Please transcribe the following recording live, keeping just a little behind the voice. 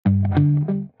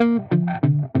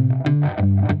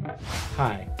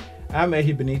I'm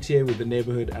Ehi Benitier with the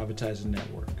Neighborhood Advertising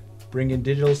Network, bringing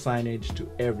digital signage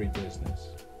to every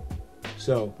business.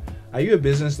 So, are you a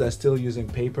business that's still using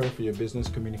paper for your business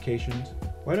communications?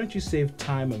 Why don't you save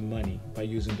time and money by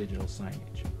using digital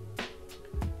signage?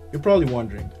 You're probably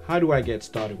wondering, how do I get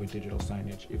started with digital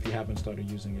signage if you haven't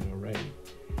started using it already?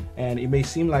 And it may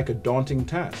seem like a daunting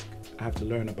task. I have to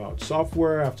learn about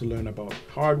software, I have to learn about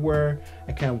hardware.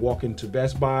 I can't walk into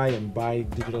Best Buy and buy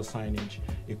digital signage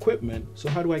equipment. So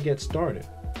how do I get started?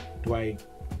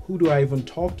 Who do I even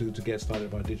talk to get started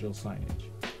about digital signage?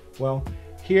 Well,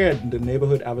 here at the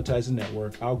Neighborhood Advertising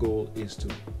Network, our goal is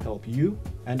to help you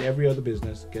and every other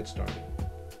business get started.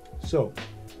 So,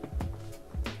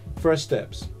 first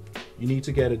steps, you need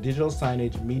to get a digital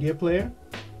signage media player,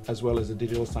 as well as a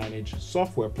digital signage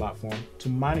software platform to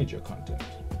manage your content.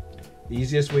 The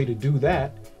easiest way to do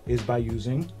that is by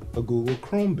using a Google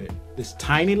Chromebit. This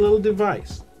tiny little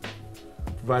device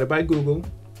provided by Google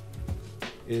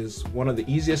is one of the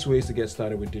easiest ways to get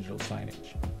started with digital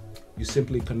signage. You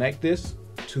simply connect this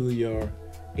to your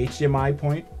HDMI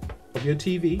point of your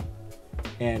TV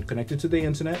and connect it to the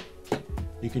internet.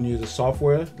 You can use a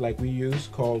software like we use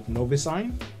called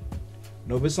Novisign.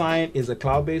 Novisign is a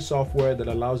cloud-based software that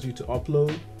allows you to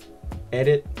upload,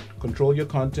 edit, control your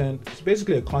content. It's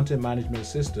basically a content management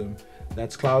system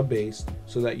that's cloud-based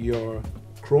so that your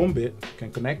Chromebit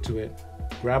can connect to it,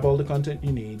 grab all the content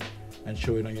you need, and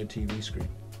show it on your TV screen.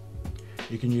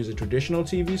 You can use a traditional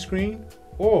TV screen,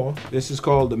 or this is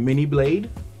called the Mini Blade.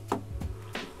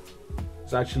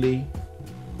 It's actually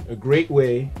a great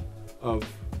way of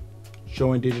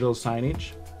showing digital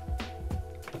signage.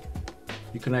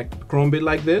 You connect the Chromebit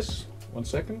like this. One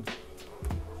second.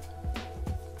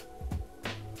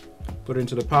 Put it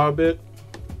into the power bit.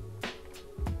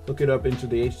 Hook it up into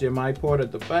the HDMI port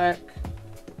at the back.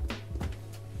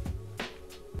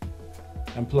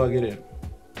 And plug it in.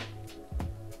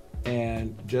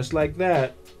 And just like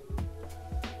that,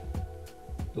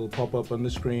 it'll pop up on the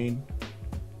screen.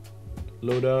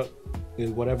 Load up with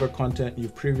whatever content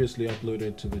you've previously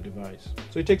uploaded to the device.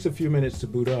 So it takes a few minutes to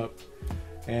boot up,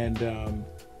 and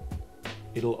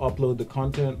it'll upload the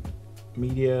content,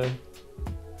 media,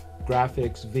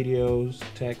 graphics, videos,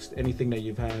 text, anything that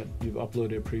you've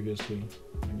uploaded previously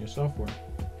on your software.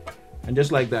 And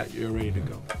just like that, you're ready to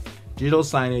go. Digital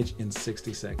signage in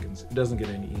 60 seconds. It doesn't get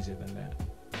any easier than that.